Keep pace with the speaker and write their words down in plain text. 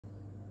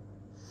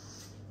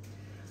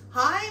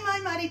Hi my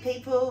muddy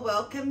people,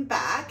 welcome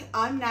back.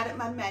 I'm Nat at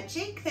Mud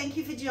Magic. Thank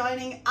you for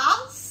joining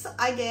us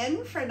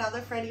again for another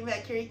Freddie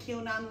Mercury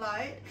kiln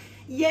unload.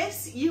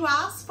 Yes, you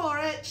asked for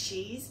it,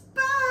 she's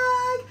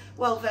back.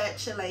 Well,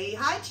 virtually.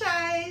 Hi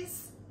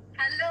Trace.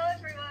 Hello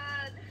everyone.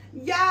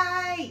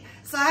 Yay!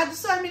 So I had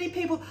so many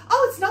people,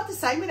 oh, it's not the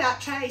same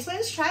without Trace.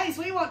 Where's Trace?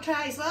 We want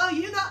Trace. Well,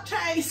 you got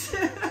Trace.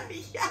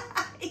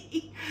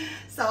 Yay!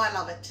 So I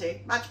love it too,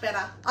 much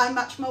better. I'm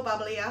much more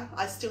bubblier.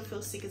 I still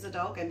feel sick as a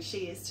dog and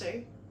she is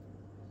too.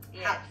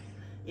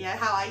 Yes.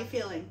 How are you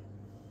feeling?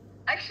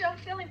 Actually, I'm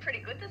feeling pretty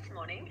good this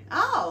morning.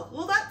 Oh,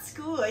 well that's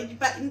good.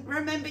 But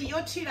remember,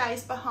 you're 2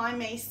 days behind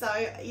me, so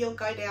you'll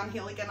go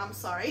downhill again. I'm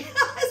sorry.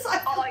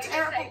 Oh,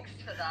 yeah, thanks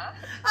for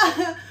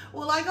that.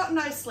 Well, I got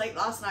no sleep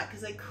last night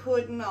because I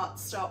could not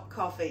stop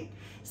coughing.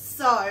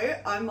 So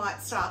I might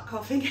start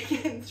coughing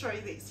again through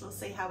this. We'll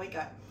see how we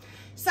go.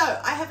 So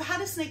I have had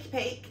a sneaky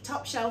peek.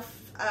 Top shelf,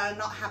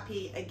 not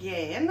happy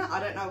again. I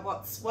don't know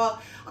what's,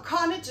 well,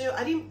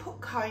 I didn't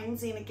put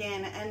cones in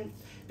again, and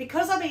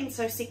because I've been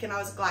so sick and I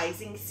was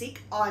glazing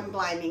sick, I'm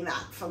blaming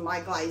that for my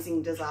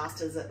glazing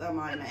disasters at the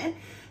moment.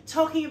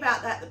 Talking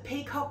about that, the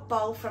peacock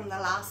bowl from the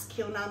last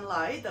kiln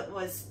unload that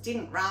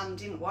didn't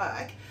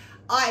work.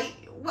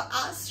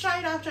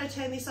 Straight after I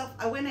turned this off,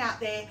 I went out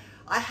there,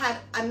 I had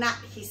a nap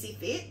hissy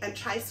fit, and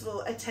Trace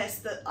will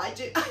attest that I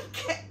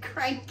get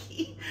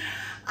cranky.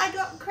 I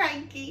got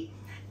cranky.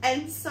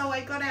 And so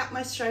I got out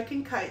my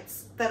stroking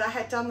coats that I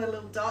had done the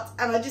little dots,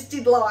 and I just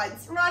did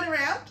lines right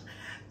around.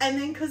 And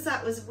then because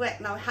that was wet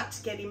and I had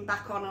to get him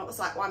back on, and it was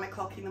like 1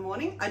 o'clock in the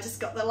morning, I just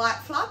got the light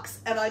flux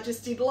and I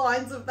just did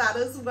lines of that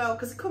as well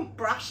because I couldn't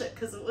brush it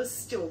because it was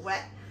still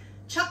wet.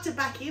 Chucked it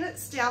back in,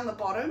 it's down the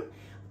bottom.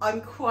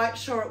 I'm quite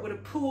sure it would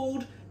have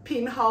pulled,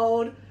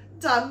 pinholed,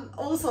 done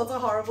all sorts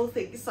of horrible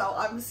things. So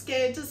I'm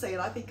scared to see it.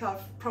 I think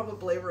I've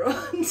probably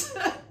ruined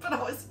it, but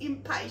I was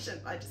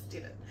impatient. I just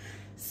did it.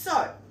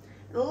 So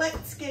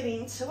let's get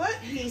into it.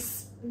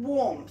 He's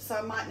warm, so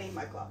I might need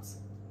my gloves.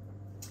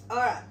 All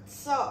right,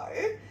 so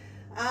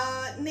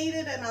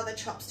needed another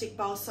chopstick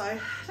bowl. So I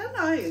don't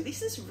know,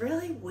 this is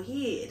really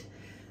weird.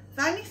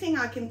 The only thing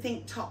I can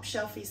think top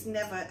shelf is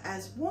never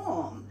as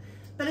warm,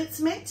 but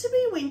it's meant to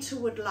be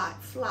winterwood light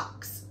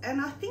flux,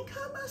 and I think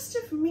I must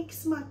have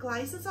mixed my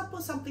glazes up or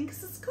something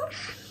because it's got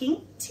a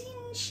pink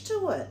tinge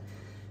to it.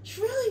 It's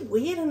really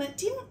weird, and it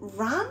didn't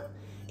run.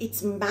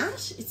 It's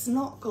matte, it's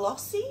not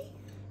glossy.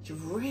 It's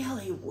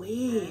really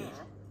weird.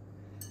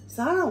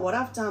 So I don't know what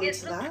I've done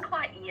to that. It looks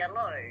quite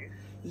yellow.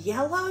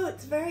 Yellow,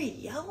 it's very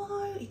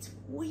yellow. It's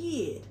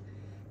weird.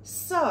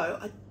 So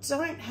I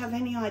don't have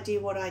any idea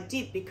what I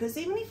did, because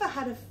even if I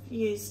had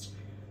used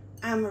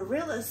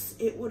amaryllis,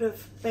 it would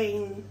have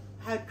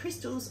had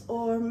crystals,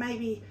 or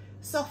maybe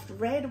soft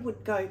red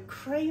would go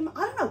cream.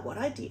 I don't know what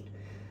I did.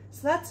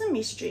 So that's a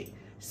mystery.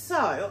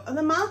 So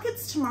the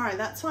market's tomorrow.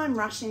 That's why I'm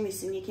rushing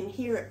this, and you can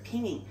hear it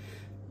pinging.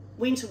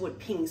 Winterwood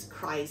pings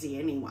crazy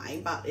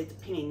anyway, but it's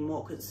pinging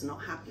more because it's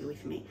not happy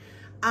with me.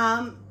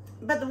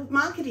 But the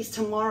market is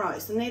tomorrow,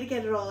 so I need to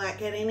get it all out,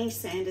 get any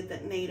sanded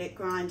that need it,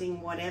 grinding,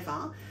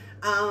 whatever.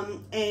 I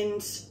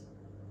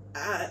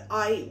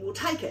will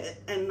take it,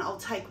 and I'll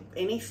take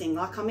anything.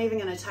 Like, I'm even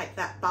going to take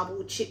that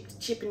bubble,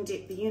 chip and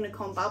dip, the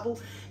unicorn bubble.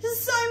 There's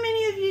so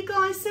many of you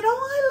guys said,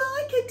 oh,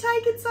 I like it,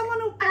 take it,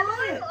 someone will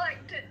buy it. And I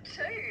liked it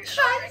too.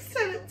 Trace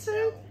said it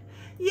too.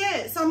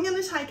 Yeah, so I'm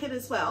going to take it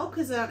as well,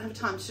 because I don't have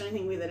time to do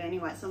anything with it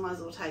anyway, so I might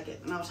as well take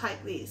it. And I'll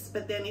take this,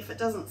 but then if it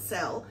doesn't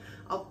sell,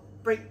 I'll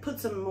put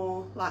some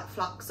more like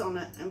flux on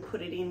it and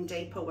put it in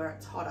deeper where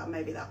it's hotter.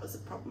 Maybe that was a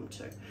problem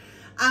too.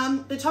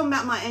 They're talking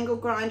about my angle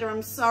grinder.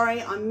 I'm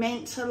sorry, I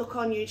meant to look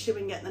on YouTube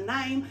and get the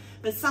name,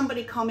 but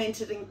somebody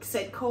commented and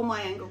said, call my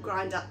angle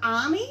grinder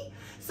Arnie.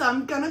 So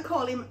I'm gonna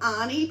call him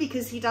Arnie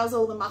because he does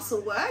all the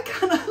muscle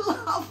work, and I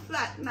love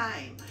that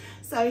name.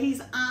 So he's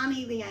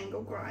Arnie the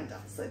angle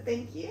grinder, so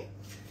thank you.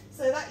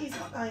 So that is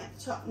not going up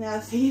top. Now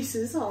this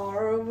is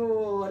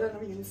horrible. I don't know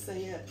if you can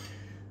see it.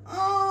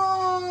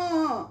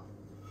 Oh,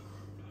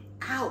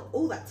 ow,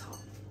 oh, that's hot.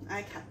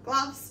 Okay,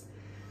 gloves.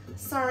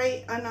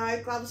 Sorry, I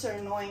know gloves are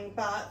annoying,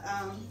 but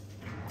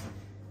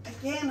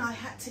again, I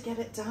had to get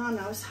it done.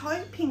 I was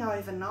hoping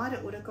overnight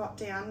it would have got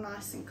down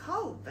nice and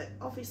cold, but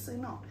obviously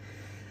not.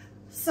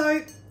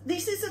 So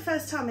this is the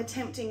first time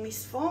attempting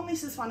this form.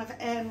 This is one of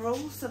Anne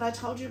Rule's that I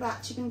told you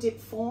about, chip and dip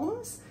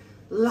forms.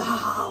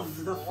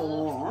 Love the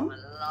form.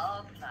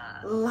 Love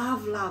that.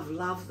 Love, love,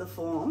 love the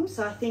form.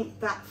 So I think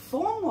that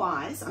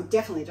form-wise, I'm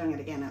definitely doing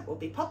it again. It will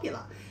be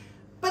popular.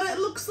 But it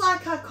looks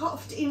like I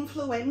coughed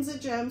influenza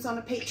germs on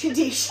a petri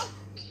dish.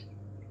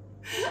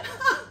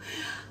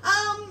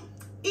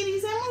 It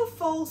is Emerald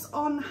Falls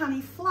on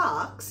Honey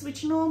Flux,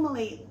 which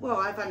normally, well,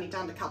 I've only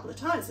done a couple of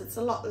times. It's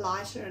a lot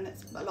lighter and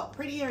it's a lot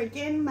prettier.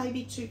 Again,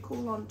 maybe too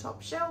cool on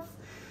top shelf.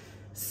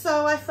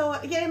 So I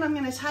thought, again, I'm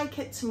going to take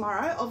it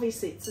tomorrow.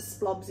 Obviously, it's the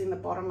splobs in the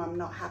bottom I'm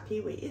not happy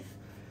with.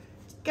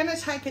 Going to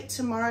take it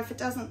tomorrow. If it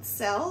doesn't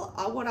sell,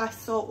 what I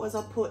thought was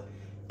I'll put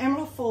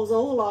Emerald Falls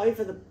all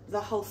over the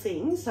whole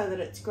thing so that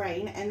it's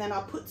green, and then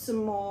I'll put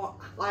some more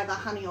either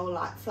honey or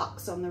light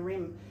flux on the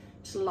rim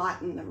to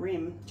lighten the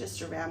rim,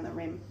 just around the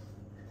rim.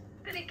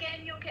 But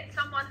again, you'll get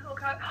someone who'll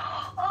go,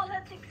 oh,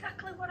 that's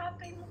exactly what I've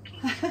been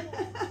looking for.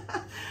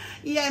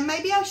 Yeah,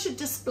 maybe I should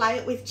display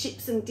it with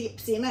chips and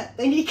dips in it.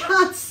 Then you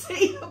can't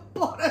see the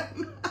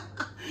bottom.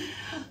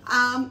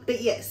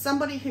 But yes,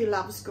 somebody who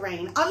loves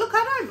green. Oh, look,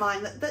 I don't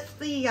mind that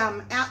the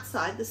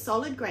outside, the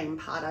solid green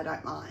part, I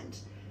don't mind.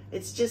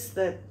 It's just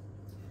the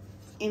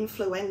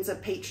influenza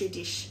petri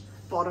dish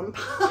bottom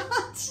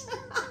part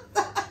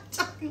that I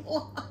don't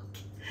like.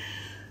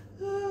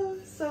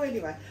 So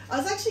anyway, I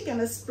was actually going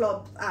to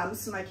splob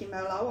smoky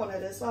merlot on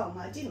it as well, and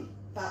I didn't.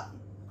 But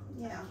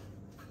yeah,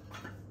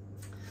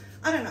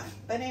 I don't know.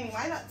 But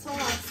anyway, that's all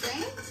I've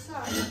seen. So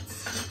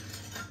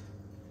let's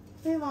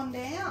move on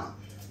down.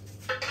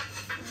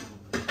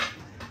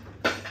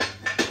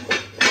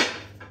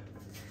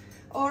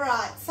 All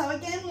right, so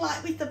again,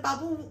 like with the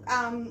bubble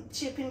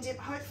chip and dip,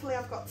 hopefully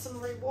I've got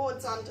some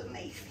rewards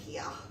underneath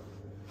here.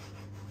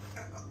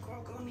 I've got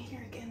grog on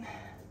here again.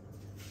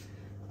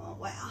 Oh,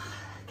 wow.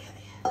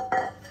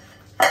 Okay.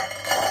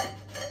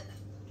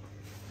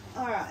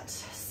 All right,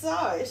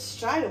 so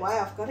straight away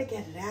I've got to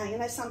get it out. You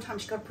know,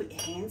 sometimes you've got to put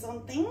your hands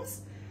on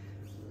things.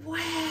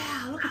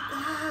 Wow, look at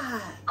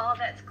that. Oh,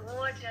 that's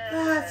gorgeous.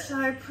 That's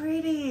so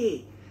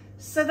pretty.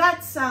 So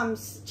that's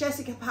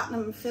Jessica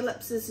Putnam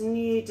Phillips's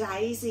new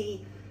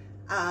Daisy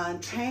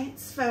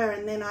transfer,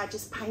 and then I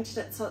just painted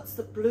it so it's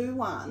the blue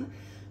one.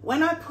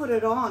 When I put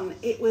it on,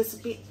 it was a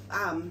bit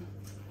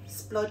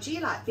splodgy,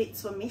 like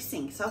bits were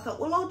missing. So I thought,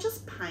 well, I'll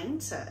just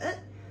paint it.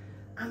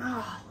 And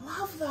oh, I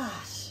love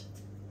that.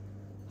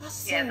 That's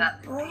so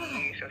that's bright.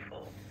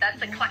 beautiful. That's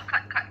a clap,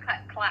 clap, clap,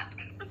 clap, clap.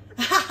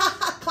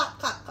 Clap,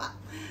 clap, clap.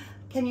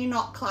 Can you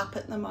not clap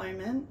at the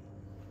moment?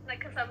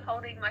 Because I'm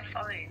holding my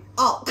phone.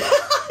 Oh,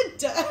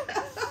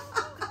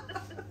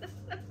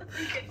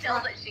 You can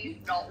tell that she's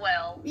not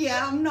well.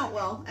 yeah, I'm not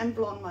well. And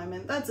blonde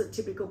moment. That's a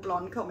typical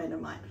blonde comment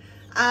of mine.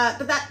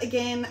 But that,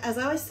 again, as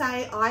I always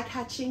say,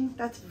 eye-catching.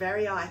 That's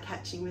very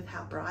eye-catching with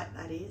how bright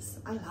that is.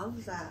 I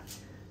love that.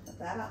 Put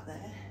that up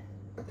there.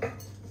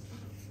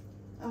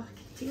 Oh, I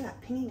can hear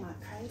that pinging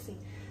like crazy.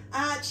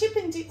 Chip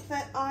and dip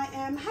that I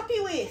am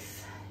happy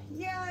with.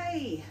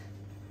 Yay.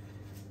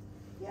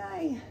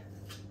 Yay.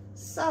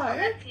 So, Oh,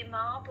 that's your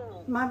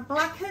marble. my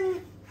black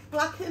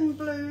and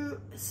blue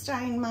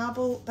stained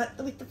marble, but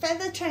with the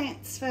feather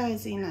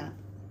transfers in it.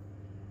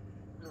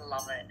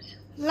 Love it.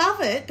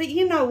 Love it, but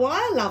you know why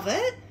I love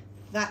it?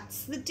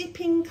 That's the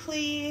dipping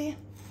clear.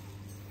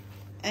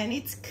 And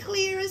it's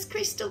clear as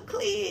crystal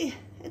clear.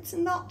 It's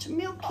not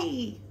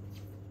milky.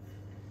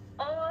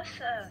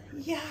 Awesome.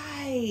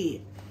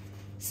 Yay.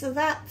 So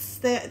that's,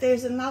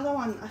 there's another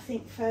one, I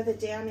think, further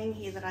down in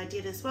here that I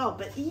did as well.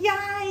 But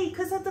yay,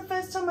 because that's the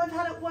first time I've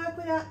had it work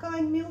without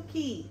going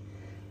milky.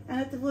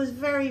 And it was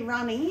very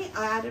runny.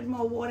 I added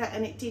more water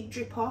and it did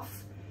drip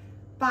off.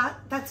 But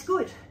that's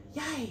good.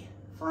 Yay,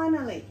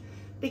 finally.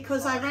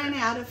 Because I ran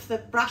out of the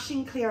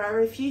brushing clear. I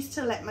refused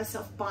to let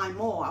myself buy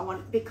more.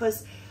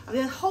 Because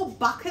there's a whole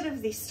bucket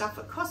of this stuff.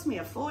 It cost me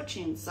a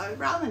fortune. So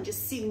rather than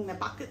just sitting the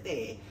bucket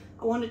there,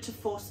 I wanted to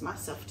force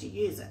myself to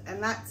use it.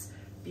 And that's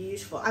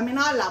beautiful. I mean,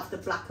 I love the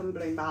black and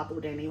blue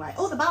marbled anyway.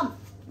 Oh, the bum.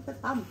 The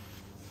bum.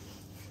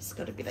 It's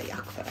got a bit of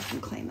yuck, but I can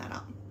clean that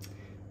up.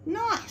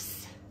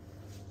 Nice.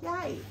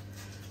 Yay.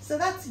 So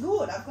that's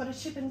good. I've got a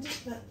chip and dip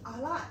that I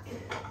like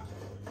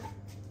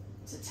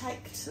to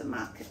take to the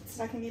market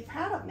so I can be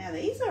proud of. Now,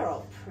 these are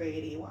all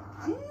pretty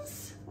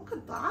ones. Look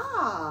at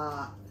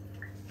that.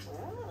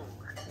 Ooh.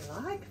 I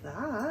like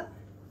that.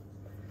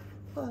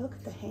 Oh, look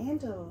at the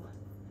handle.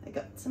 I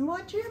got some more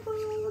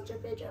dribbles,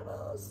 drippy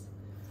dribbles.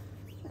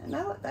 I don't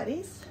know what that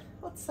is.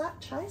 What's that,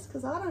 Chase?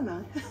 Because I don't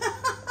know.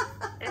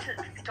 Is it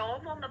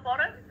Storm on the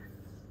bottom?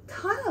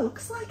 Kind of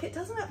looks like it,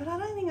 doesn't it? But I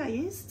don't think I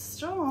used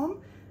Storm.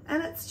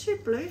 And it's too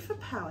blue for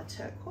Power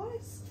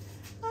Turquoise.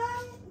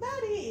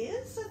 That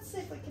is, let's see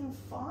if we can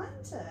find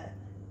it.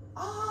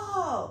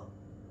 Oh,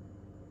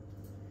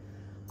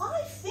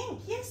 I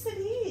think, yes it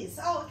is.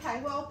 Oh,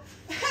 okay, well,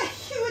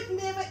 you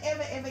would never,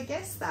 ever, ever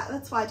guess that.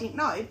 That's why I didn't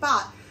know.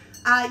 But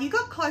you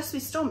got close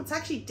with Storm. It's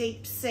actually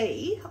Deep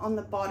Sea on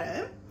the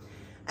bottom.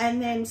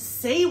 And then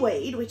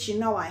Seaweed, which you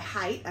know I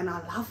hate, and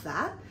I love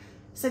that.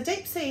 So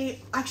Deep Sea,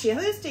 actually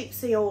there's Deep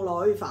Sea all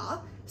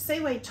over.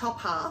 Seaweed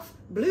top half,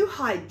 Blue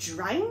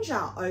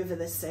Hydrangea over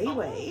the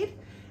Seaweed,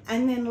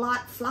 and then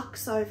Light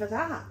Flux over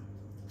that.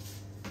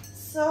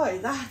 So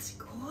that's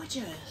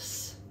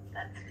gorgeous.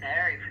 That's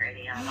very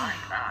pretty. I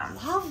like that.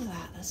 I love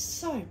that. That's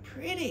so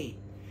pretty.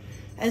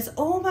 There's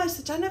almost,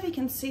 I don't know if you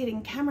can see it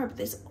in camera, but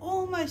there's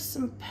almost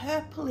some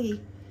purpley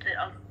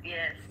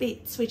Yes.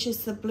 bits, which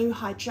is the Blue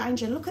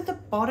Hydrangea. Look at the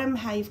bottom,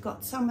 how you've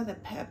got some of the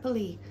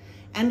purpley.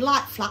 And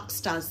Light Flux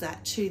does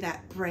that too,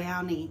 that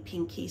browny,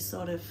 pinky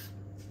sort of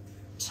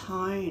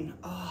tone.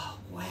 Oh,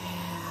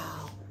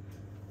 wow.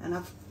 And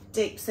I've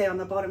Deep Sea on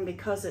the bottom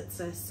because it's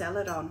a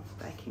celadon.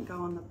 They can go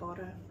on the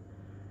bottom.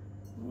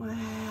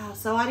 Wow.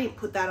 So I didn't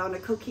put that on a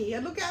cookie.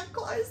 And look how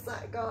close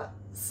that got.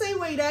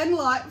 Seaweed and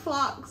Light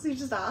Flux. You're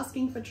just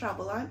asking for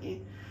trouble, aren't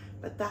you?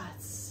 But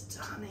that's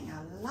stunning.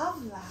 I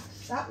love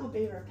that. That will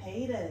be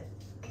repeated.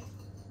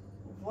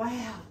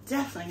 Wow,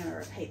 definitely going to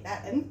repeat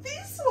that. And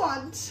this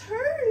one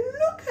too.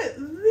 Look at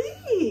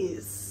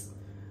this.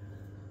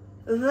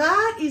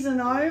 That is an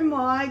oh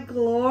my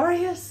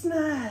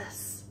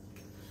gloriousness.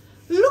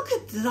 Look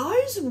at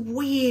those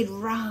weird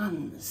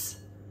runs.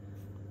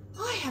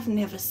 I have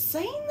never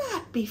seen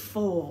that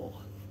before.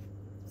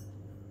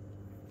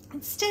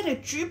 Instead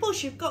of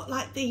dribbles, you've got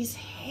like these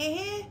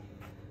hair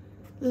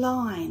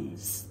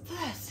lines.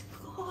 That's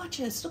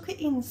gorgeous. Look at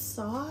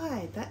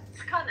inside.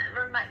 It's kind of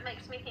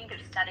makes me think of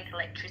static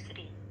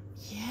electricity.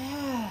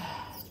 Yeah,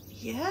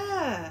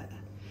 yeah.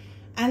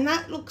 And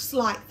that looks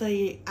like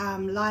the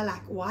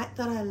lilac white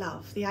that I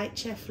love. The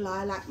HF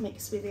lilac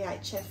mixed with the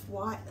HF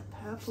white, the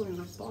purple in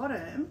the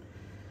bottom.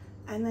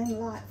 And then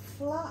light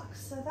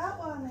flux. So that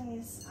one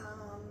is,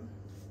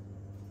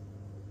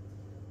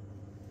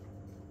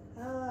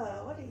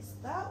 what is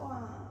that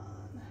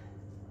one?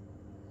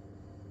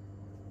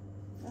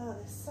 Oh,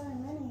 there's so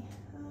many.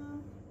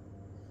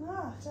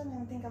 I don't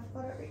even think I've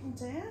got it written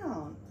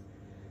down.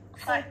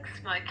 It's like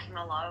Smoky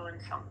Mallow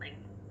and something.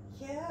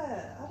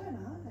 Yeah, I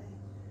don't know.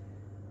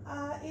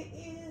 It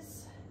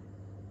is,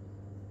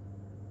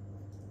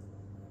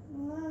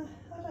 no,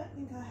 I don't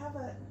think I have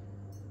it.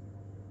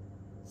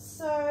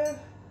 So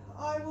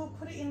I will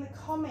put it in the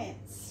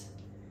comments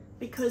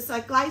because I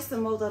glazed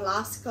them all the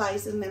last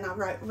glaze and then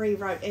I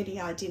rewrote any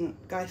I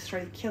didn't go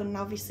through the kiln and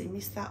obviously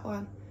missed that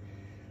one.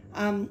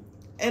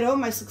 It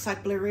almost looks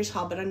like blue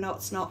rutile, but I know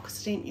it's not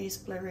because I didn't use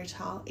blue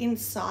rutile.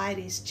 Inside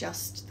is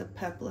just the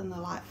purple and the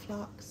light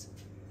flux.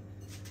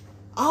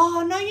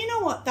 Oh, no, you know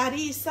what that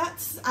is?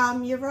 That's,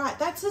 you're right,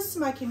 that's a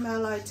Smoky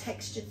Merlot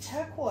textured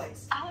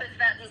turquoise. I was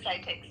about to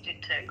say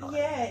textured turquoise.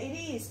 Yeah, it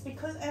is,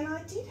 because, and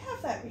I did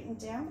have that written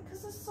down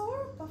because I saw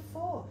it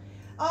before.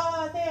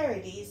 Oh, there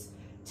it is.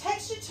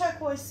 Textured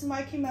turquoise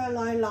Smoky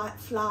Merlot light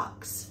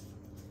flux.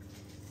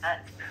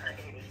 That's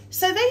pretty.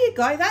 So there you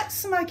go, that's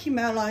Smoky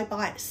Merlot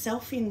by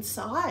itself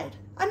inside.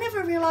 I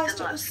never realised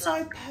it was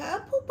so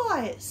purple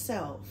by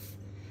itself.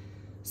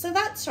 So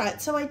that's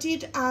right, so I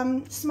did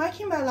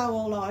Smoky Merlot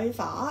all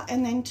over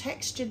and then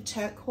textured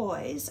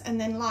turquoise and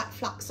then light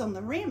flux on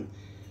the rim.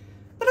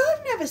 But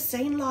I've never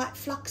seen light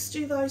flux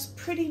do those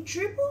pretty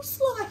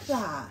dribbles like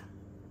that.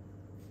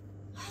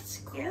 That's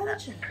gorgeous. Yeah,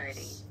 that's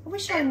pretty. I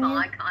wish They're I knew.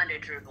 my kind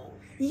of dribbles.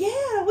 Yeah,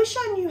 I wish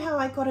I knew how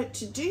I got it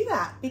to do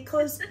that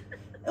because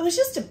it was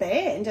just a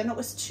band and it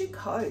was 2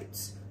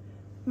 coats.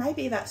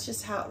 Maybe that's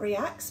just how it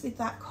reacts with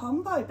that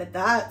combo, but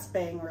that's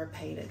being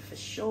repeated for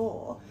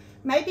sure.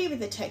 Maybe with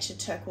the textured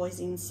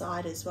turquoise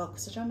inside as well,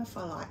 because I don't know if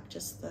I like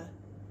just the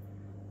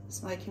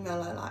Smoky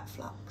Merlot light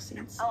flux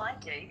inside. Oh, I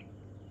do.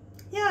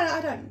 Yeah,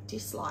 I don't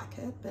dislike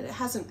it, but it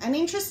hasn't, and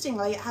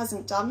interestingly, it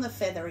hasn't done the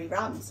feathery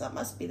run, so it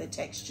must be the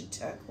textured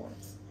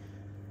turquoise.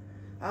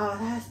 Oh,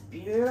 that's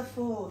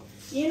beautiful.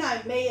 You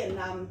know me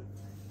and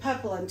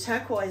purple and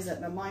turquoise at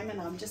the moment,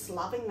 I'm just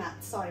loving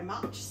that so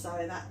much,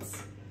 so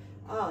that's,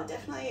 oh,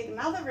 definitely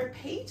another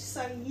repeat,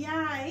 so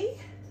yay,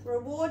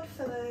 reward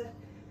for the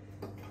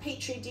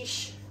Petri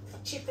dish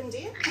chip and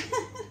dip.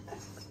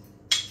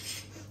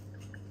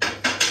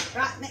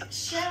 Right, next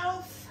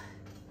shelf.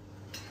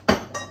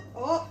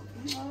 Oh,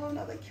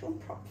 another kiln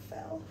prop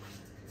fell.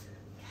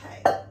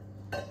 Okay.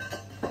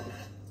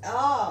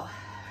 Oh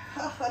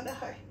no.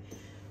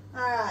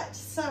 All right,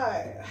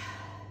 so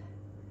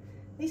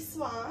this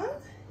one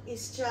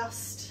is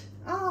just,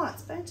 oh,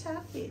 it's burnt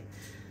out here.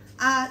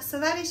 So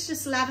that is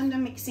just lavender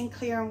mixing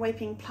clear and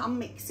weeping plum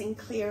mixing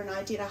clear, and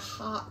I did a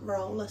heart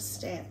roller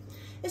stamp.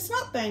 It's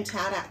not burnt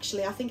out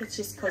actually. I think it's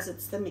just because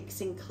it's the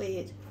mixing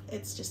cleared.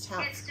 It's just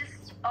how it's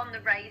just on the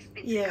raised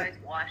bits, yeah. It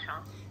goes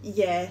whiter.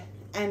 Yeah,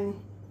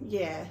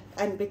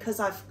 and because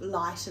I've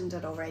lightened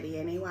it already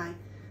anyway,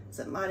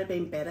 so it might have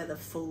been better the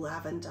full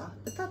lavender,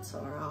 but that's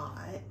all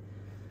right.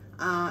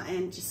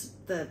 And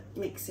just the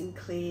mixing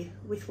clear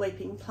with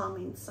weeping plum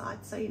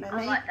inside. So you know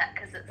I like that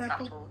because it's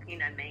purple. subtle. You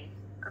know me.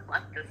 I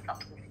like the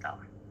subtle stuff.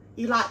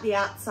 You like the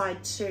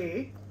outside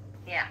too?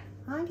 Yeah.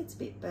 I think it's a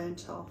bit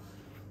burnt off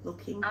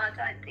looking. I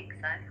don't think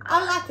so.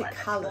 I like the it's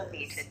colours. More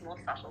muted, more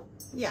subtle.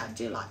 Yeah, I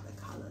do like the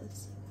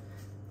colours.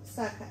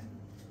 So, okay.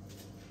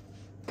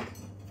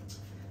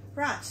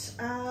 Right,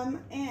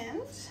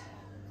 and,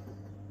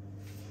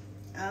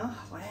 oh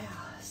wow.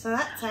 So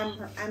that's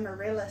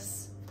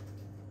amaryllis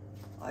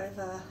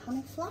over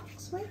honey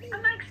flux maybe?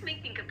 It makes me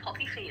think of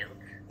poppy fields.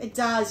 It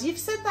does. You've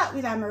said that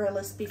with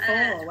amaryllis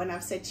before when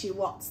I've said to you,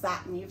 what's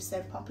that? And you've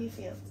said poppy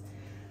fields,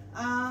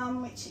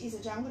 which is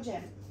a jungle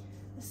gem.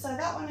 So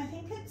that one, I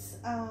think it's,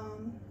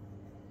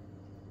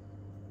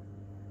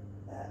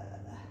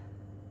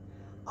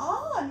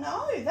 oh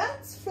no,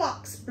 that's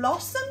Flux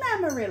Blossom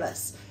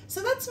Amaryllis.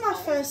 So that's my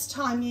first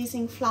time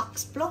using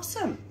Flux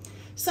Blossom.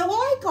 So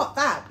I got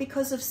that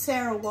because of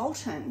Sarah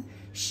Walton.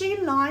 She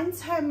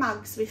lines her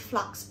mugs with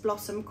Flux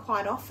Blossom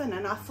quite often,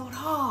 and I thought,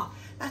 oh,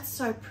 that's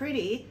so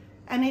pretty.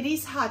 And it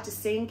is hard to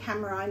see in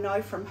camera, I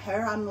know, from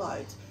her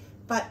unloads,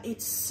 but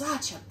it's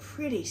such a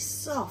pretty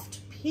soft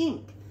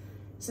pink.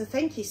 So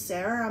thank you,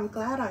 Sarah. I'm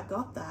glad I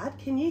got that.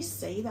 Can you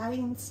see that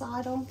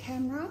inside on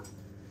camera?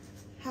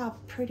 How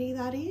pretty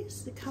that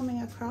is,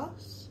 coming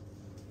across.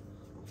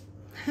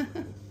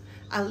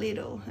 A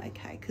little,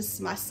 okay, because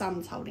my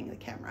son's holding the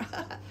camera.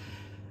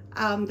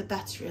 But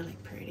that's really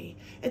pretty.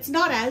 It's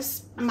not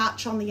as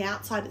much on the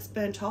outside, it's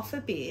burnt off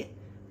a bit.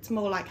 It's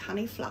more like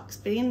honey flux,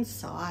 but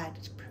inside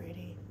it's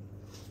pretty.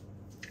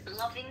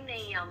 Loving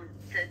the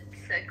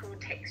circle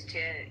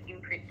texture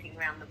imprinting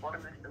around the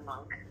bottom of the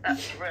mug.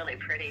 That's really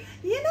pretty.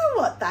 You know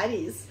what that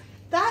is?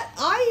 That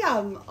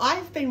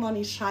I've been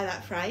wanting to try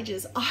that for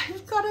ages.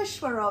 I've got a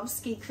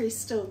Swarovski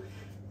crystal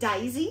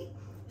daisy,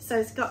 so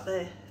it's got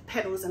the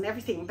petals and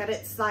everything, but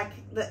it's like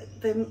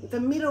the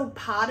middle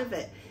part of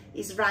it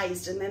is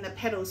raised and then the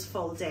petals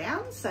fall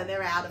down, so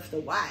they're out of the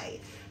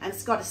way, and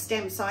it's got a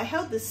stem. So I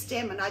held the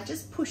stem and I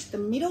just pushed the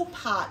middle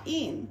part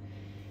in,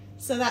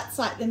 so that's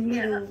like the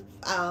middle.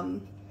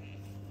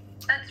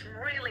 That's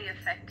really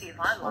effective.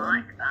 I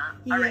like that.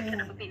 Yeah. I reckon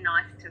it would be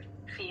nice to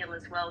feel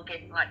as well,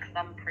 getting like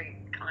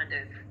thumbprint kind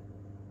of.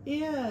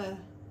 Yeah,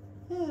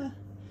 yeah.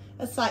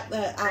 It's like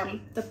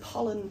the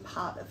pollen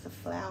part of the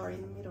flower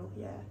in the middle,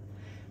 yeah.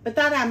 But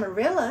that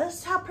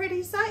amaryllis, how pretty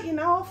is that? You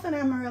know, often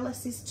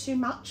amaryllis is too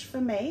much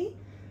for me.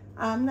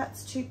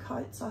 That's 2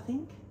 coats, I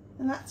think.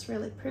 And that's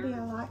really pretty,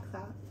 I like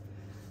that.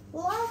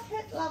 Like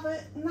it, love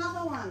it.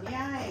 Another one,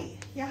 yay.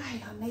 Yay,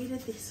 I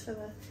needed this for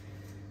the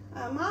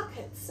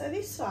market. So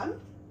this one,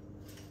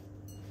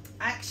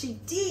 I actually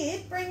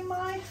did bring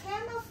my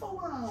hammer for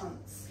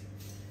once.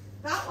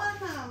 That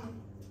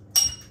one,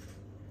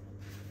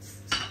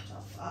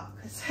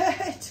 because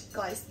it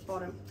glazed the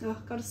bottom. Oh,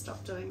 I've got to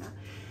stop doing that.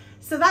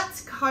 So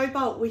that's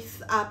cobalt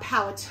with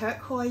power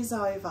turquoise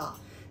over.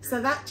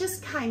 So that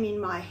just came in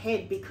my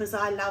head because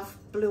I love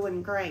blue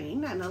and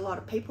green, and a lot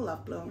of people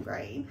love blue and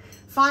green.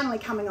 Finally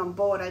coming on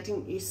board, I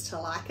didn't used to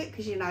like it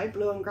because, you know,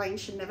 blue and green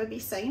should never be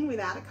seen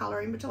without a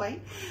colour in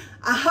between.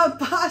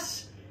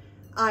 But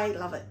I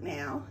love it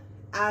now.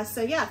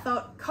 So yeah, I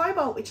thought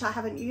cobalt, which I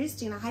haven't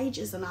used in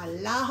ages and I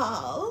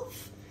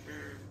love,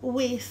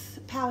 with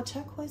power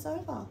turquoise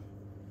over.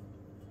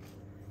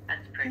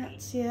 That's pretty.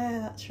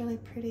 That's really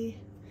pretty.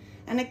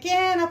 And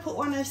again, I put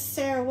one of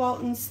Sarah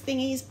Walton's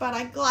thingies, but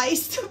I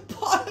glazed the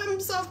bottom,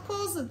 so of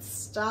course it's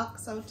stuck,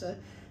 so I have to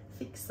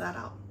fix that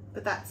up.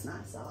 But that's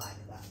nice, I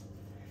like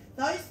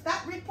that.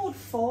 That rippled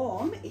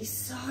form is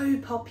so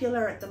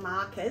popular at the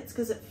markets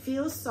because it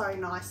feels so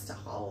nice to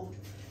hold.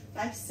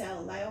 They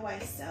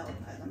always sell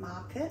at the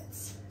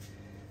markets.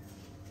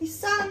 This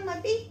son, my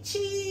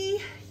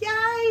beachy,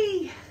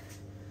 yay!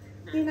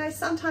 You know,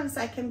 sometimes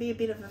they can be a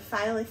bit of a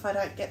fail if I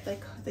don't get the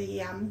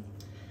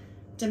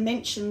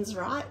dimensions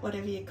right,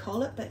 whatever you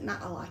call it, but no,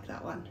 I like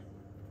that one.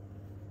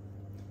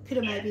 Could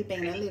have maybe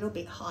been a little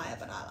bit higher,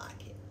 but I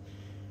like it.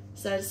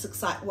 So it just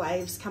looks like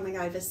waves coming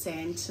over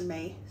sand to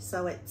me.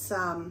 So it's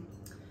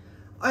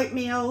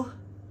oatmeal,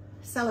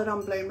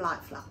 celadon bloom,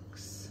 light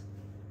flux.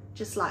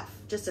 Just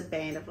a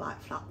band of light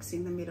flux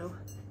in the middle.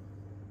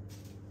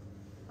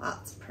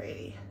 That's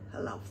pretty. I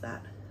love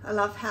that. I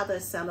love how the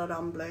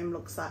celadon bloom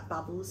looks like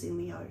bubbles in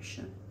the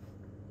ocean.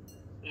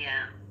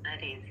 Yeah,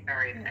 that is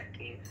very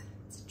effective.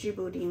 It's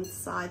dribbled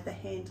inside the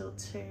handle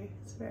too.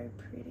 It's very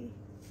pretty.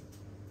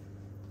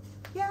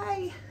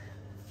 Yay!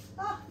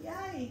 Oh,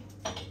 yay!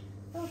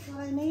 That's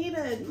what I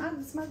needed.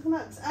 Mugs, mugs,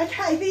 mugs.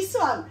 Okay, this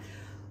one.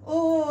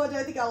 Oh, I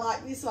don't think I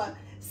like this one.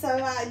 So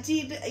I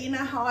did, you know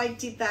how I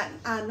did that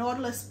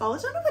Nautilus bowl? I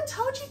don't know if I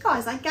told you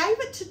guys. I gave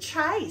it to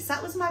Trace.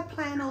 That was my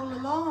plan all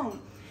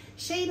along.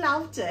 She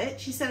loved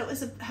it. She said it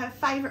was her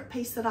favourite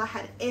piece that I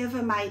had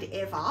ever made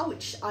ever,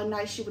 which I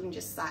know she wouldn't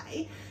just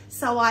say.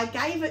 So I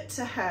gave it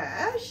to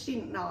her. She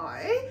didn't know.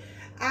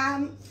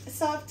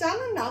 So I've done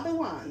another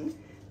one,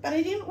 but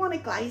I didn't want to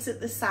glaze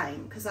it the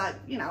same because I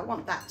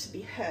want that to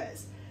be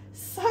hers.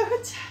 So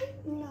I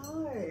don't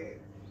know.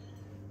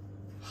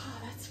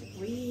 Oh, that's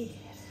weird.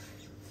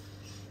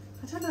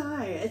 I don't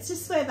know. It's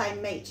just where they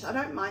meet. I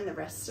don't mind the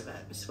rest of it.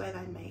 It's where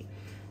they meet.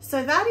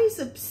 So that is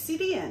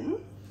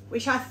obsidian,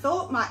 which I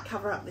thought might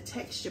cover up the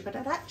texture, but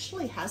it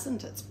actually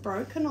hasn't. It's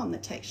broken on the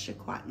texture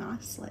quite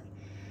nicely.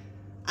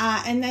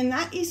 And then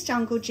that is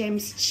Jungle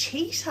Gems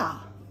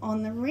Cheetah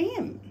on the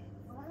rim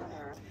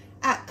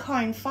at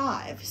cone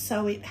 5.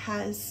 So it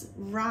has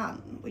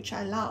run, which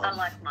I love. I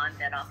like mine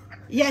better.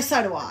 Yeah,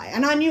 so do I.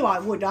 And I knew I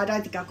would. I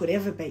don't think I could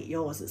ever beat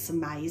yours. It's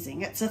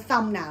amazing. It's a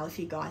thumbnail if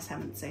you guys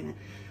haven't seen it.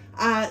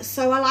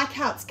 So I like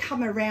how it's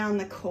come around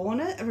the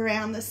corner,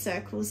 around the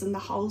circles and the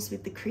holes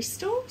with the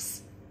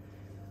crystals.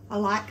 I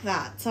like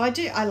that. So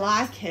I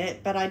like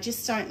it, but I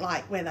just don't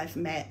like where they've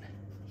met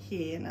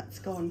here, and it's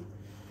gone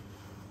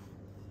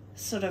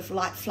sort of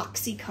like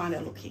fluxy kind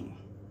of looking.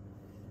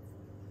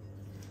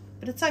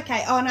 But it's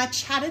okay. Oh, and I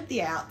chatted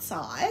the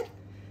outside.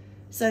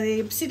 So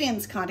the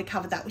obsidian's kind of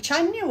covered that, which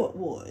I knew it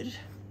would,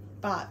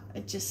 but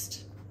it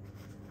just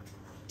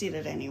did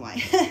it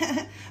anyway.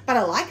 But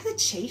I like the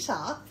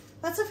cheetah.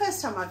 That's the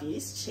first time I've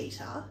used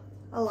cheetah.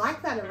 I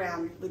like that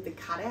around with the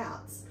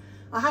cutouts.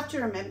 I have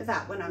to remember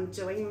that when I'm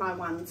doing my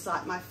ones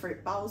like my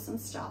fruit bowls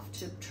and stuff,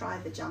 to try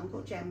the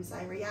Jungle Gems.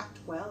 They react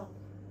well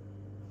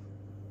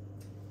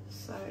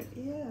So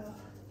yeah, you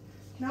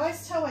can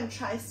always tell when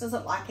Trace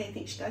doesn't like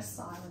anything, she goes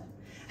silent.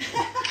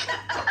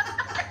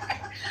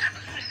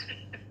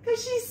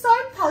 Because she's so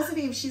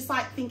positive, she's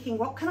like thinking,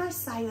 what can I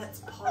say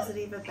that's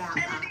positive about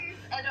that?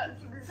 I know,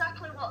 it's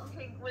exactly what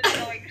Pink was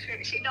going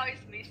through. She knows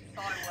me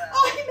so well.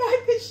 I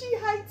know, but she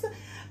hates it.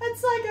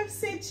 It's like I've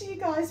said to you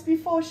guys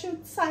before, she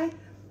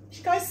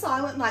goes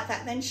silent like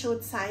that, then she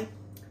would say,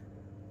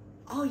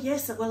 oh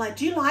yes, well I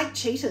do like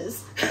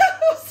cheetahs.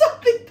 Or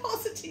something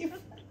positive.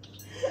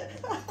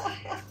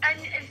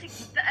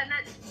 and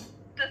that's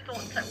the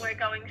thoughts that were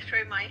going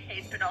through my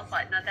head, but I was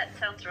like, no, that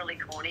sounds really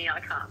corny. I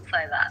can't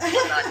say that.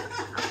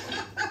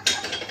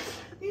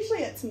 Usually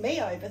it's me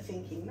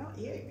overthinking, not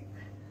you.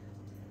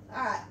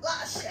 All right,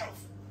 last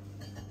shelf.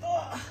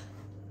 Oh,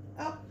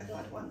 I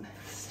got one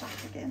stuck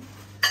again.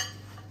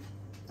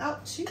 Oh,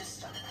 two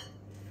stuck.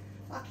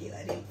 Lucky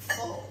they didn't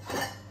fall.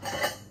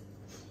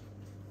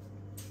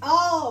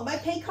 Oh, my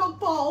peacock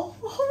bowl.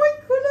 Oh my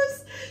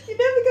goodness. You're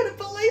never going to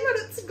believe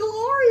it. It's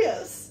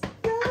glorious.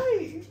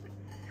 Yay.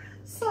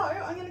 So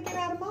I'm going to get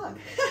out a mug.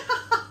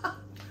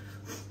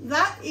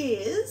 That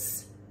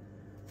is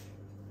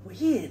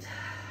weird.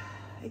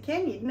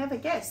 Again, you'd never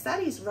guess.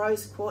 That is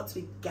rose quartz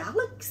with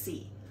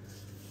galaxy.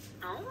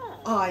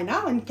 Oh. I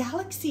know, and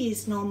galaxy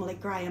is normally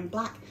grey and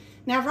black.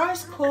 Now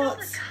rose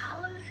quartz. Look at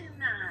all the colours in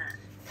that.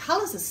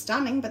 Colours are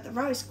stunning, but the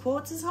rose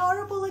quartz is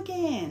horrible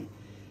again.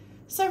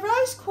 So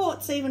rose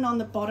quartz, even on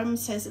the bottom,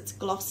 says it's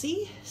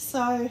glossy.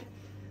 So,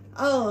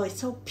 oh,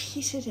 it's all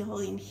pitted all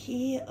in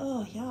here.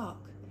 Oh, yuck.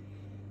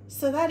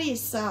 So that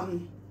is,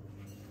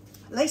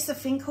 Lisa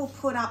Finkel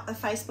put up a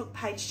Facebook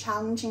page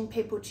challenging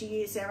people to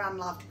use their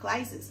unloved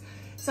glazes.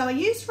 So I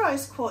used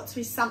rose quartz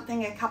with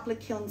something a couple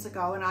of kilns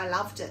ago and I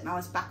loved it and I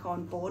was back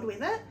on board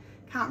with it.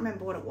 Can't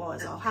remember what it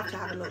was. I'll have to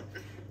have a look.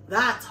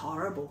 That's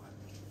horrible.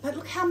 But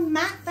look how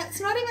matte.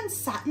 That's not even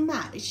satin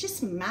matte. It's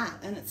just matte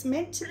and it's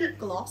meant to be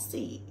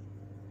glossy.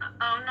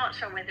 I'm not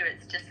sure whether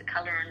it's just the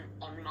colour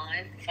on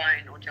my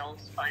phone or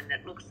Joel's phone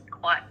that looks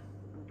quite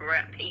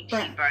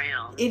peachy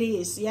brown. It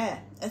is, yeah.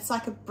 It's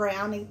like a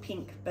brownie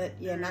pink, but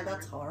yeah, no,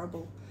 that's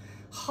horrible.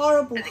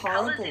 Horrible, but the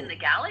horrible. colours in the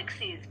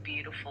galaxy is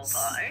beautiful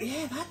though.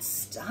 Yeah, that's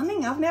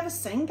stunning. I've never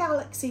seen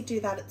galaxy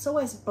do that. It's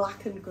always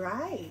black and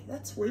grey.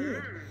 That's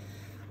weird.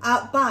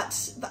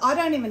 But I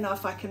don't even know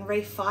if I can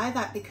refire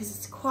that because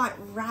it's quite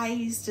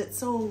raised.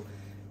 It's all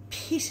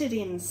pitted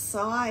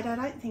inside. I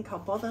don't think I'll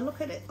bother. Look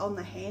at it on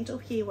the handle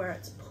here where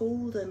it's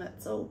pulled and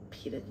it's all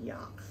pitted.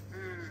 Yuck.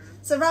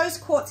 So rose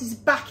quartz is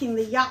back in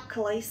the yuck,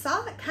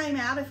 Lisa. It came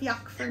out of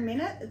yuck for a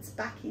minute. It's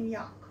back in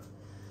yuck.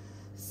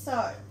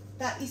 So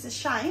that is a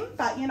shame,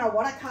 but you know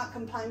what? I can't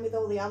complain with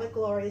all the other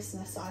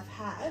gloriousness I've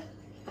had.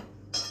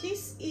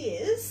 This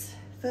is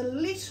the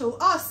little,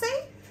 oh,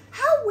 see?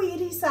 How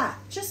weird is that?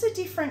 Just a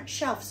different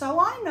shelf. So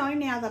I know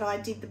now that I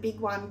did the big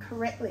one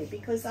correctly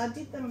because I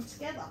did them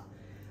together.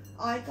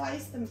 I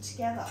glazed them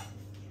together.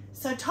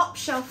 So top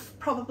shelf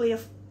probably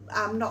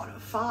not a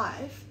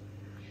 5.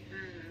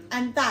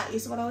 And that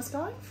is what I was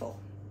going for.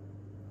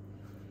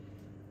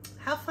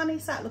 How funny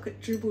is that? Look, it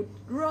dribbled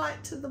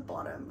right to the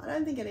bottom. I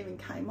don't think it even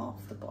came off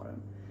the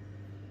bottom.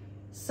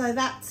 So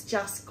that's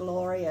just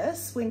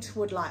glorious.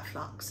 Winterwood Light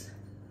Flux.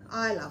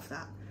 I love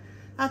that.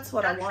 That's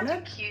what I wanted.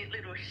 That's a cute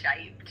little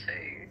shape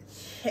too.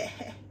 Yeah.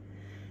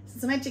 So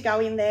it's meant to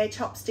go in there,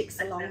 chopsticks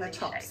along the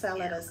top,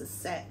 sell it as a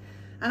set.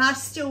 And I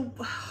still,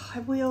 I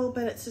will,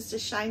 but it's just a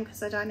shame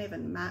because I don't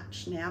even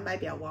match now.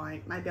 Maybe I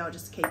won't. Maybe I'll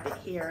just keep it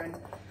here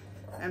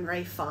and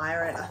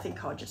refire it. I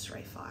think I'll just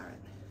refire it.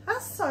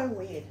 That's so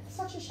weird.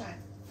 Such a shame.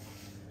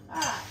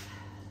 Alright,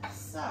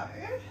 so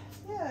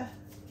yeah,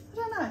 I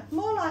don't know.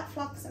 More light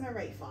flux and a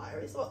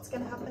refire is what's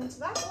going to happen to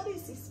that. What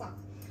is this one?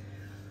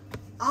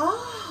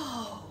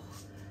 Oh,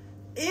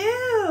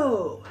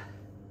 ew.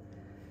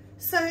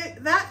 So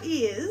that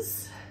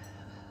is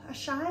a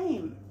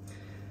shame.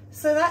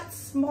 So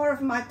that's more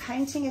of my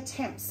painting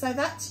attempt. So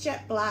that's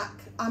jet black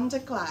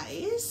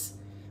underglaze,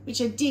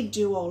 which I did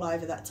do all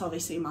over. That's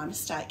obviously my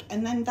mistake.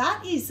 And then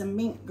that is a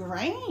mint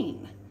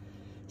green.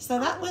 So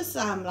that was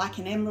like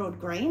an emerald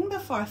green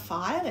before I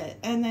fired it.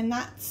 And then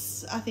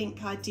that's, I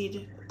think I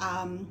did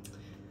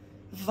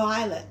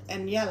violet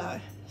and yellow.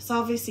 So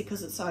obviously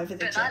because it's over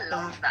the jet black. But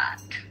I love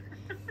that.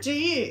 Do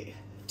you?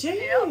 Do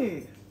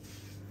you?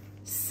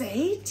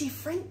 See,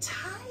 different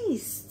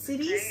tastes.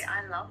 It is.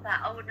 I love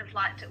that. I wouldn't have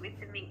liked it with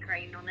the mint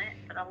green on it,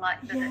 but I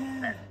like that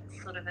it's that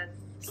sort of a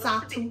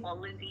bit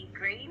olivey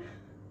green.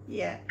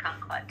 Yeah. Can't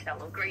quite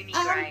tell, or greeny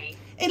grey.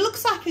 It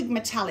looks like a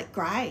metallic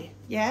grey.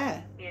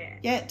 Yeah. Yeah.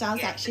 Yeah, it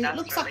does actually. It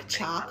looks really like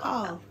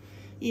charcoal.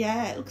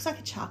 Yeah, it looks like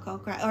a charcoal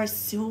grey or a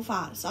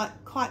silver. It's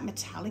like quite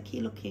metallic-y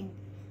looking.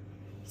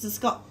 It's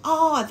got,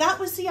 oh, that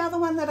was the other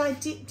one that I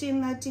dipped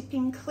in the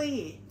dipping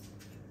clear.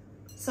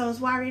 So I was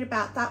worried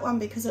about that one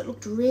because it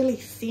looked really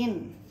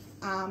thin.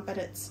 But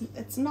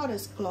it's not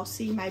as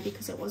glossy, maybe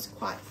because it was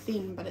quite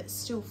thin, but it's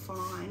still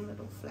fine.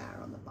 Little flower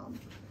on the bum.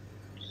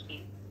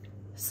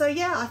 So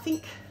yeah, I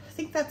think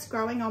that's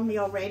growing on me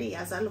already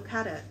as I look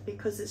at it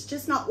because it's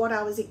just not what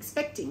I was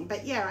expecting.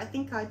 But yeah, I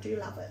think I do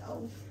love it.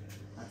 Oh,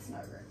 that's no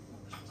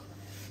room.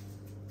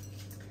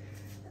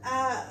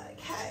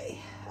 Okay.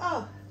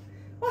 Oh,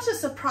 what a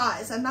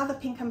surprise. Another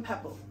pink and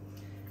purple.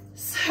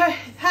 So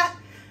that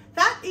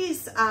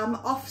is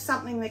off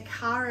something that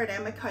Cara at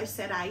Amaco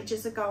said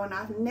ages ago, and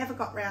I've never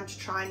got round to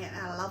trying it,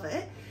 and I love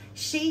it.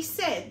 She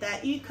said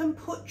that you can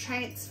put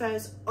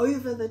transfers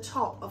over the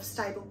top of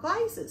stable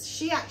glazes.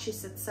 She actually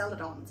said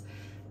celadons,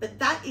 but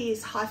that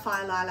is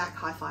Hi-Fi Lilac,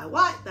 Hi-Fi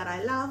White that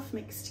I love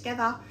mixed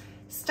together.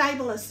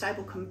 Stable as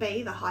stable can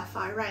be, the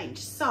Hi-Fi range.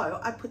 So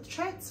I put the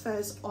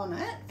transfers on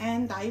it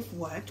and they've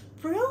worked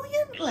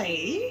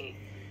brilliantly.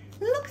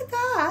 Look at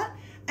that.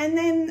 And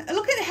then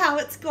look at how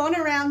it's gone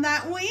around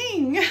that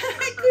wing.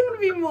 It couldn't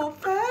be more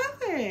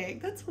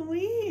perfect. That's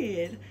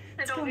weird.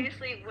 It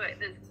obviously works.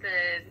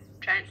 The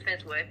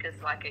transfers work as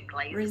like a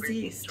glaze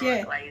resist,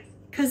 yeah. Glaze.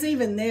 Because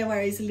even there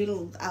where his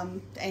little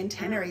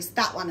antenna is,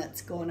 that one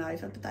it's gone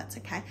over, but that's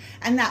okay.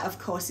 And that of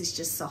course is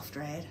just soft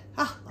red.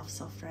 Oh, I love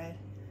soft red.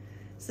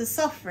 So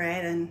soft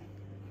red,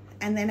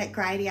 and then it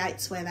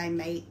gradiates where they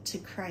meet to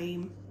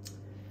cream.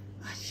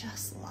 I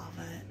just love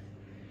it.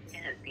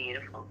 Yeah, it's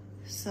beautiful.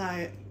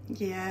 So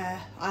yeah,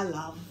 I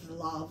love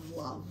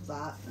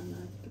that. And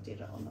I did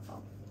it on the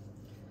bottom.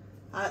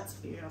 That's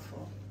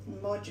beautiful.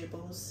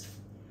 Modules.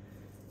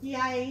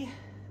 Yay.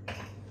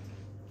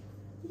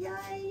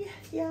 Yay,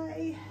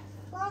 yay.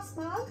 Last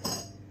mug.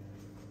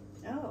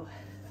 Oh,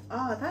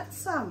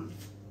 that's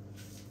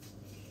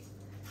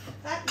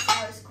that is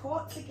rose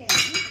quartz again.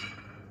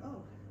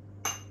 Oh.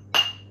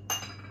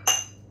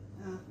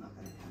 Not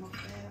going to come off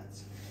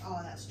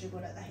there. That's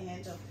dribbled at the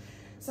handle.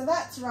 So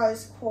that's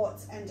rose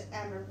quartz and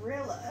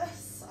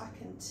amaryllis. I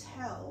can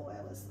tell.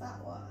 Where was that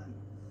one?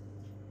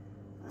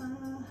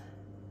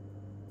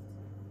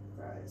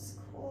 Rose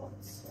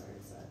quartz. Where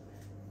is it?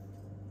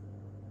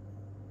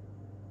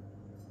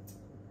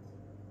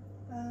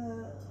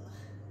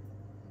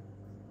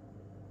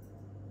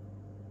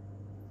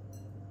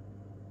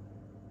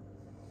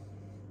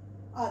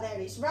 There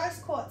it is. Rose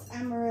quartz,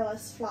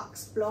 amaryllis,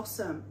 flux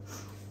blossom.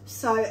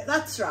 So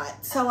that's right.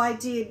 So I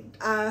did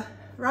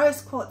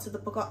rose quartz at the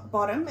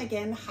bottom.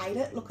 Again, hate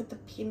it. Look at the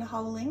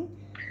pinholing.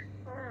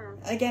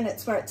 Again,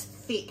 it's where it's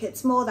thick.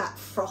 It's more that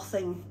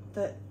frothing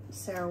that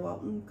Sarah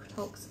Walton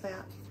talks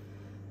about.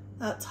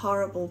 That's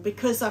horrible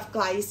because I've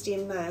glazed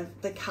in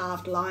the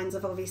carved lines.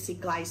 I've obviously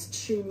glazed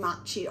too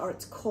much, or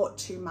it's caught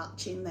too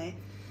much in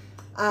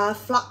there.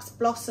 Flux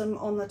blossom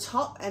on the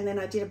top, and then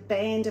I did a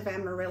band of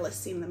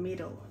amaryllis in the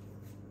middle.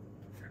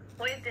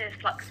 Where the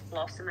flux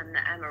blossom and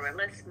the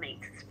amaryllis meet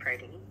is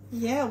pretty.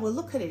 Yeah, well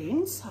look at it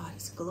inside.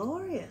 It's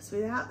glorious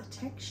without the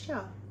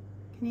texture.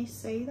 Can you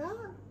see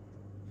that?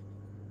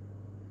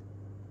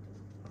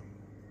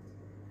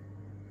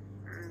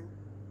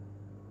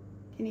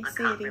 Can you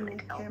see it in the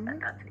camera?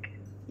 That's okay.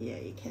 Yeah,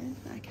 you can.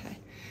 Okay.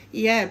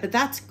 Yeah, but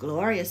that's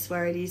glorious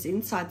where it is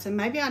inside. So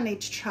maybe I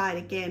need to try it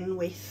again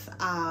with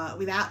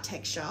without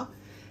texture,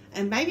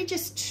 and maybe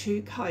just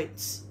 2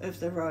 coats of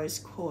the rose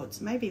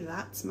quartz. Maybe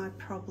that's my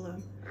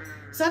problem.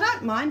 So I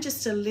don't mind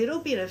just a little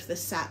bit of the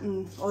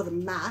satin or the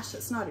matte.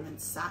 It's not even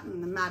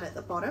satin, the matte at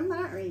the bottom. I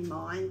don't really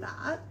mind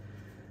that,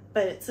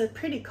 but it's a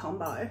pretty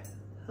combo.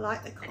 I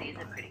like the combo. It is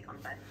a pretty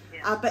combo,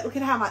 yeah. But look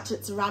at how much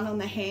it's run on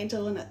the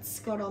handle and it's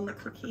got on the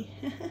cookie.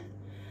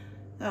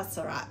 That's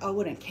all right. I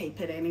wouldn't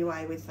keep it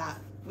anyway with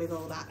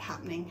all that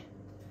happening.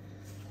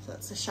 So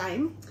it's a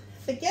shame.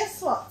 But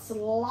guess what's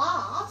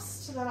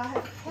last that I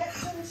have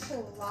kept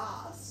until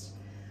last?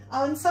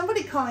 Oh, and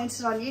somebody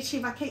commented on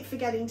YouTube, I keep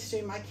forgetting to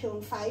do my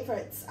kiln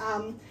favourites.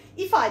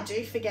 If I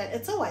do forget,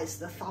 it's always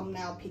the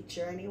thumbnail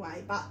picture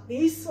anyway, but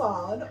this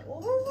one,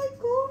 oh my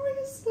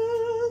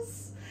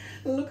gloriousness.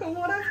 Look at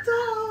what I've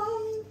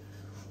done.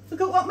 Look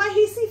at what my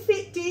hissy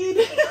fit did.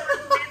 I'm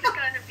never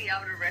going to be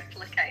able to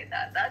replicate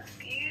that. That's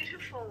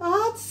beautiful.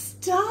 Oh, it's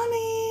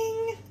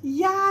stunning.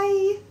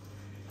 Yay.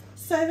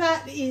 So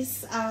that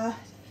is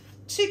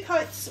 2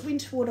 coats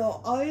Winterwood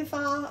all over.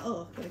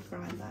 Oh, I've got to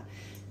grind that.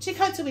 2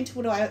 coats of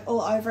Winterwood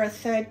all over, a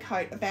 3rd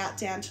coat about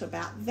down to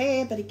about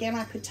there. But again,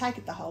 I could take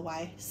it the whole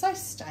way. So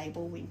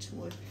stable,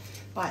 Winterwood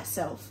by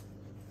itself.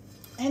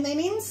 And then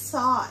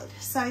inside,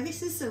 so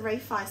this is the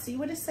refi. So you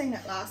would have seen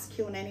it last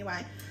kiln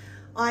anyway.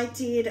 I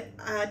did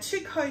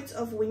 2 coats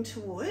of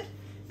Winterwood.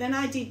 Then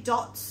I did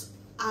dots,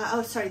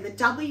 the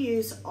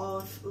W's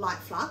of light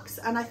flux.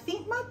 And I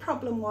think my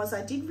problem was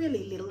I did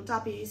really little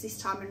W's this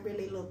time and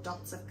really little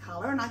dots of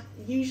colour. And I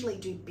usually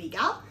do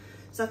bigger.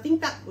 So I think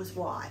that was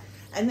why.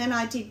 And then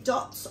I did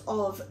dots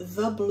of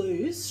the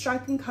blues,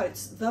 stroke and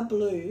coats the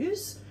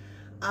blues.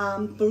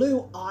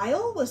 Blue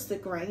Isle was the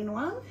green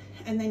one.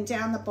 And then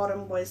down the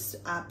bottom was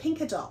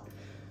Pinker Dot.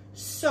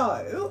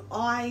 So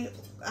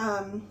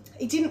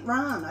it didn't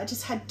run. I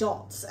just had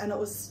dots and it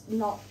was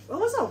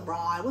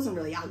alright. It wasn't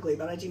really ugly,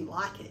 but I didn't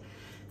like it.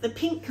 The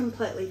pink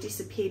completely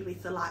disappeared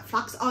with the light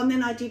flux. Oh, and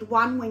then I did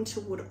 1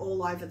 Winterwood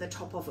all over the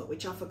top of it,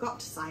 which I forgot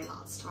to say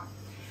last time.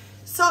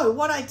 So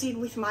what I did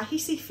with my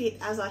hissy fit,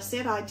 as I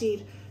said, I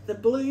did the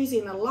blues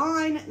in a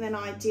line, and then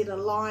I did a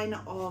line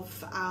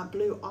of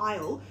Blue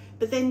Isle,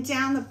 but then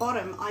down the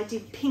bottom I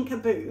did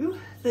Pinkaboo,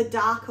 the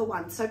darker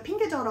one. So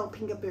Pinker Dot or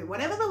Pinkaboo,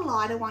 whatever the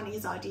lighter one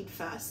is I did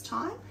first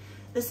time,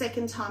 the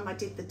second time I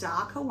did the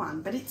darker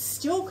one, but it's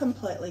still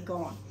completely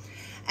gone.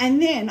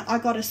 And then I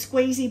got a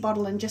squeezy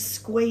bottle and just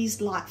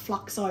squeezed light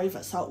flux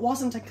over. So it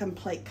wasn't a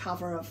complete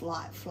cover of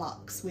light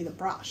flux with a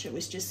brush. It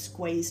was just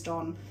squeezed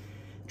on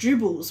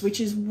dribbles, which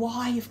is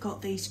why you've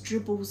got these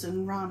dribbles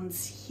and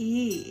runs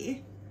here.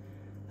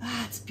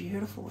 Ah, it's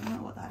beautiful. I don't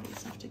know what that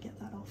is. I have to get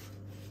that off.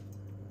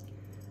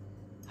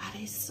 That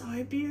is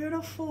so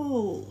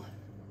beautiful.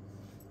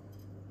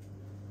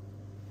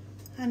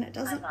 And it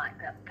doesn't... I like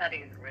that. That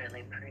is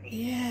really pretty.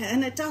 Yeah,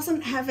 and it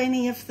doesn't have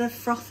any of the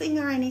frothing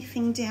or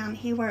anything down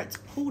here where it's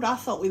pulled. I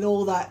thought with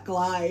all that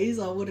glaze,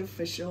 I would have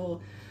for sure.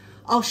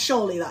 Oh,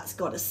 surely that's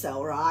got to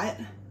sell, right?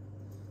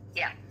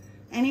 Yeah.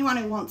 Anyone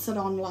who wants it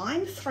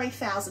online,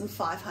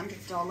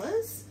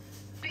 $3,500.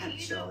 But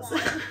you know what?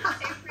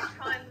 Every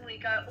time we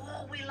go,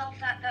 oh, we love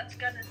that, that's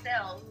going to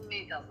sell,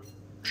 it doesn't.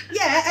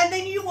 Yeah, and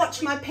then you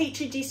watch my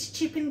Petri dish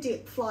chip and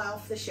dip fly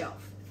off the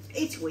shelf.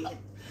 It's weird.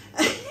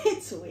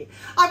 It's weird.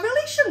 I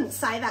really shouldn't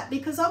say that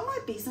because on my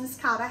business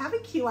card I have a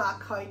QR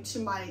code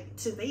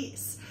to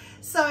this.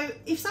 So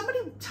if somebody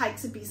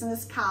takes a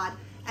business card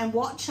and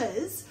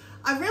watches,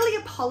 I really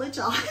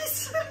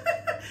apologise.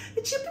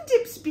 The chip and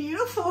dip's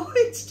beautiful.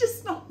 It's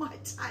just not my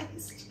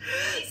taste.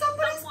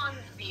 Someone's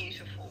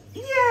beautiful.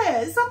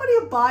 Yeah, somebody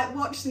will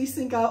watch this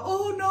and go,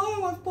 oh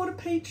no, I've bought a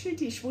Petri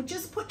dish. Well,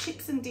 just put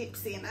chips and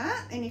dips in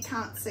it and you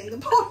can't see the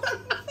bottom.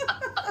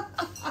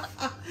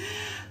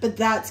 But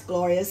that's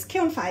glorious.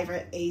 Kiln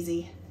favourite,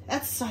 easy.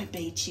 That's so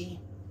beachy.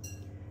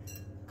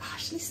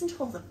 Gosh, listen to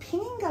all the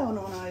pinging going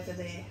on over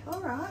there. All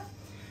right.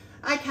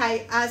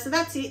 Okay, so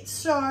that's it.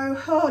 So,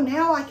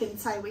 now I can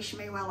say wish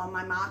me well on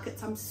my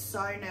markets. I'm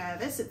so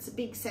nervous. It's a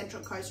big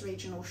Central Coast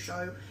Regional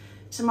show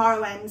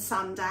tomorrow and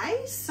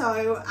Sunday.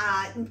 So,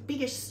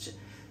 biggest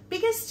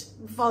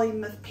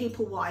volume of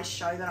people-wise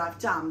show that I've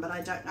done, but I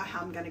don't know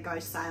how I'm going to go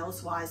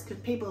sales-wise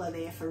because people are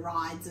there for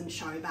rides and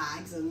show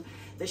bags and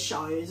the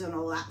shows and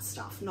all that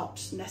stuff,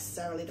 not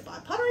necessarily to buy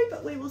pottery,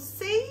 but we will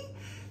see.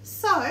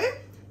 So,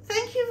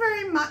 thank you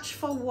very much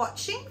for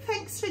watching.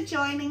 Thanks for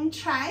joining,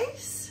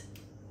 Trace.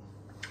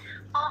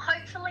 Oh,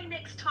 hopefully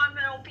next time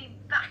I'll be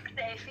back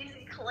there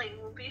physically.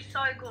 Will be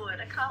so good.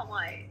 I can't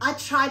wait. I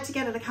tried to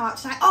get her to come up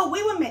today. Oh,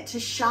 we were meant to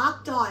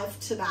shark dive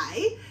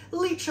today.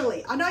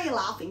 Literally, I know you're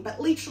laughing, but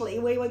literally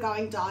we were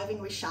going diving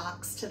with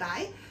sharks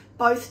today.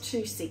 Both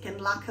too sick, and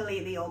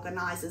luckily the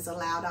organisers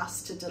allowed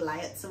us to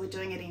delay it. So we're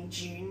doing it in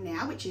June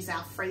now, which is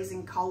our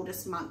freezing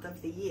coldest month of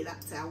the year.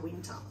 That's our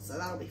winter, so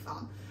that'll be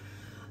fun.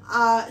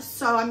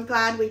 So I'm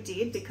glad we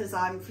did because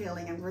I'm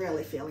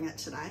really feeling it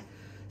today.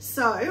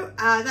 So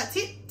that's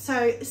it.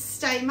 So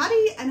stay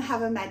muddy and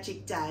have a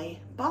magic day.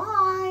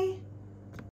 Bye.